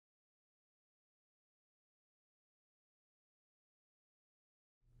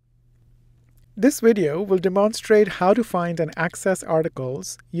This video will demonstrate how to find and access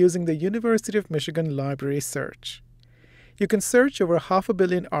articles using the University of Michigan Library Search. You can search over 500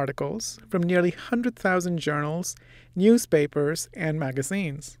 million articles from nearly 100,000 journals, newspapers, and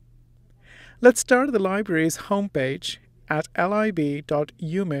magazines. Let's start at the library's homepage at lib.umich.edu.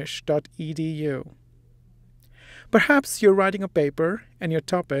 Perhaps you're writing a paper and your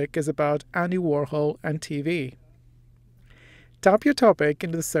topic is about Andy Warhol and TV. Type your topic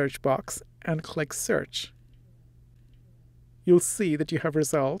into the search box and click Search. You'll see that you have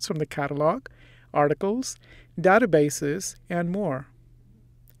results from the catalog, articles, databases, and more.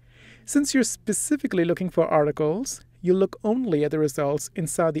 Since you're specifically looking for articles, you'll look only at the results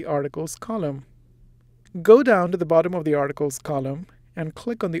inside the Articles column. Go down to the bottom of the Articles column and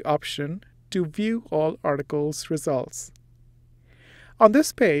click on the option to View All Articles Results. On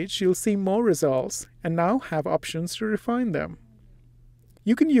this page, you'll see more results and now have options to refine them.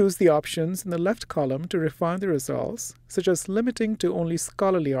 You can use the options in the left column to refine the results, such as limiting to only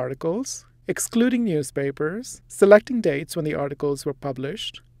scholarly articles, excluding newspapers, selecting dates when the articles were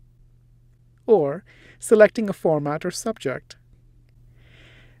published, or selecting a format or subject.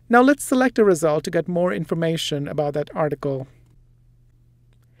 Now let's select a result to get more information about that article.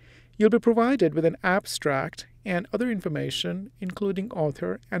 You'll be provided with an abstract and other information, including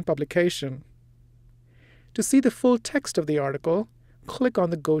author and publication. To see the full text of the article, click on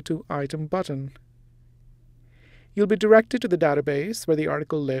the Go to Item button. You'll be directed to the database where the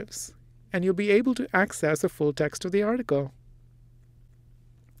article lives, and you'll be able to access the full text of the article.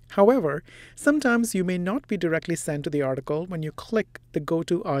 However, sometimes you may not be directly sent to the article when you click the Go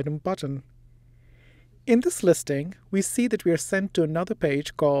to Item button. In this listing, we see that we are sent to another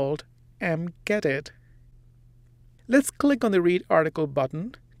page called mGetIt. Let's click on the Read Article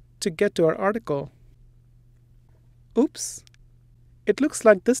button to get to our article. Oops! It looks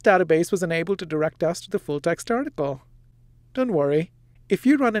like this database was unable to direct us to the full-text article. Don't worry. If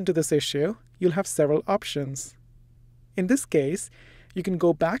you run into this issue, you'll have several options. In this case, you can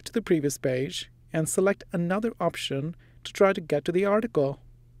go back to the previous page and select another option to try to get to the article.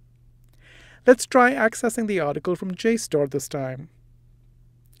 Let's try accessing the article from JSTOR this time.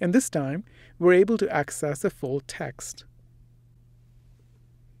 And this time, we're able to access the full text.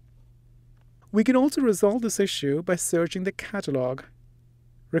 We can also resolve this issue by searching the catalog,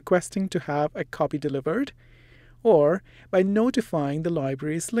 requesting to have a copy delivered, or by notifying the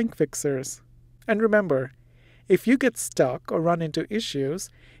library's link fixers. And remember, if you get stuck or run into issues,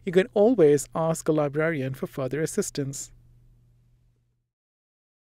 you can always ask a librarian for further assistance.